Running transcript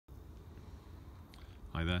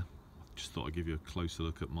Hi there, just thought I'd give you a closer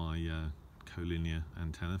look at my Colinear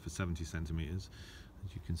antenna for 70 centimeters.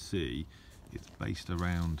 As you can see, it's based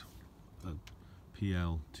around a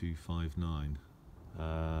PL259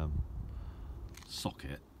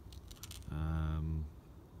 socket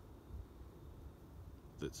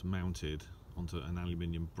that's mounted onto an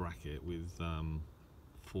aluminium bracket with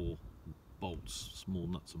 4 bolts, small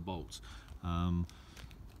nuts and bolts,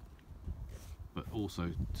 but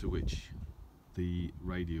also to which the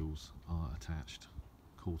radials are attached,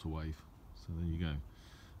 quarter wave. So there you go.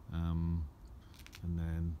 And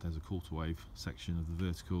then there's a quarter wave section of the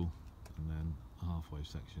vertical, and then a half wave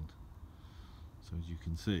section. So as you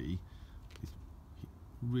can see, he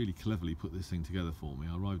really cleverly put this thing together for me.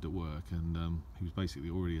 I arrived at work and he was basically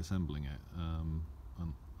already assembling it, and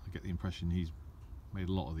I get the impression he's made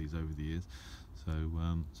a lot of these over the years.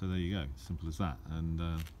 So there you go, simple as that,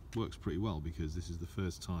 and works pretty well because this is the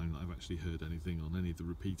first time that I've actually heard anything on any of the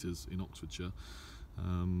repeaters in Oxfordshire.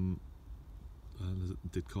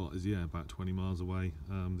 Didcot is, yeah, about 20 miles away.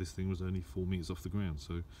 This thing was only 4 meters off the ground,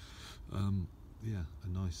 so yeah, a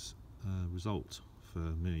nice result for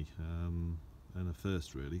me, and a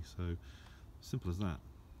first really. So simple as that,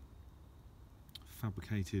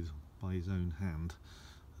 fabricated by his own hand,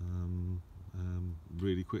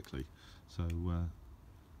 really quickly. So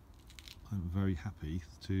I'm very happy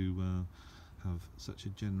to have such a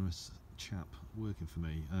generous chap working for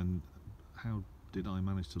me. And how did I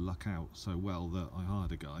manage to luck out so well that I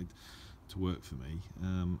hired a guy to work for me,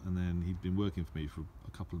 and then he'd been working for me for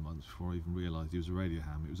a couple of months before I even realised he was a radio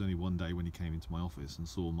ham. It was only one day when he came into my office and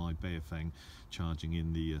saw my Baofeng charging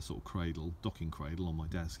in the sort of cradle, docking cradle on my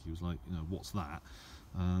desk. He was like, you know, what's that?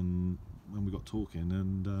 And we got talking,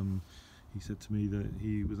 and he said to me that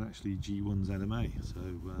he was actually G1's LMA. So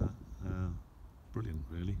brilliant,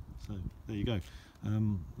 really. So there you go.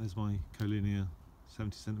 There's my Colinear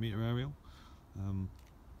 70 centimeter aerial.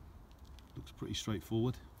 Looks pretty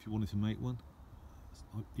straightforward. If you wanted to make one,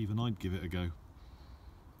 even I'd give it a go.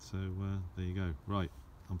 So there you go. Right,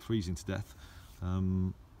 I'm freezing to death.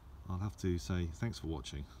 I'll have to say thanks for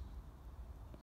watching.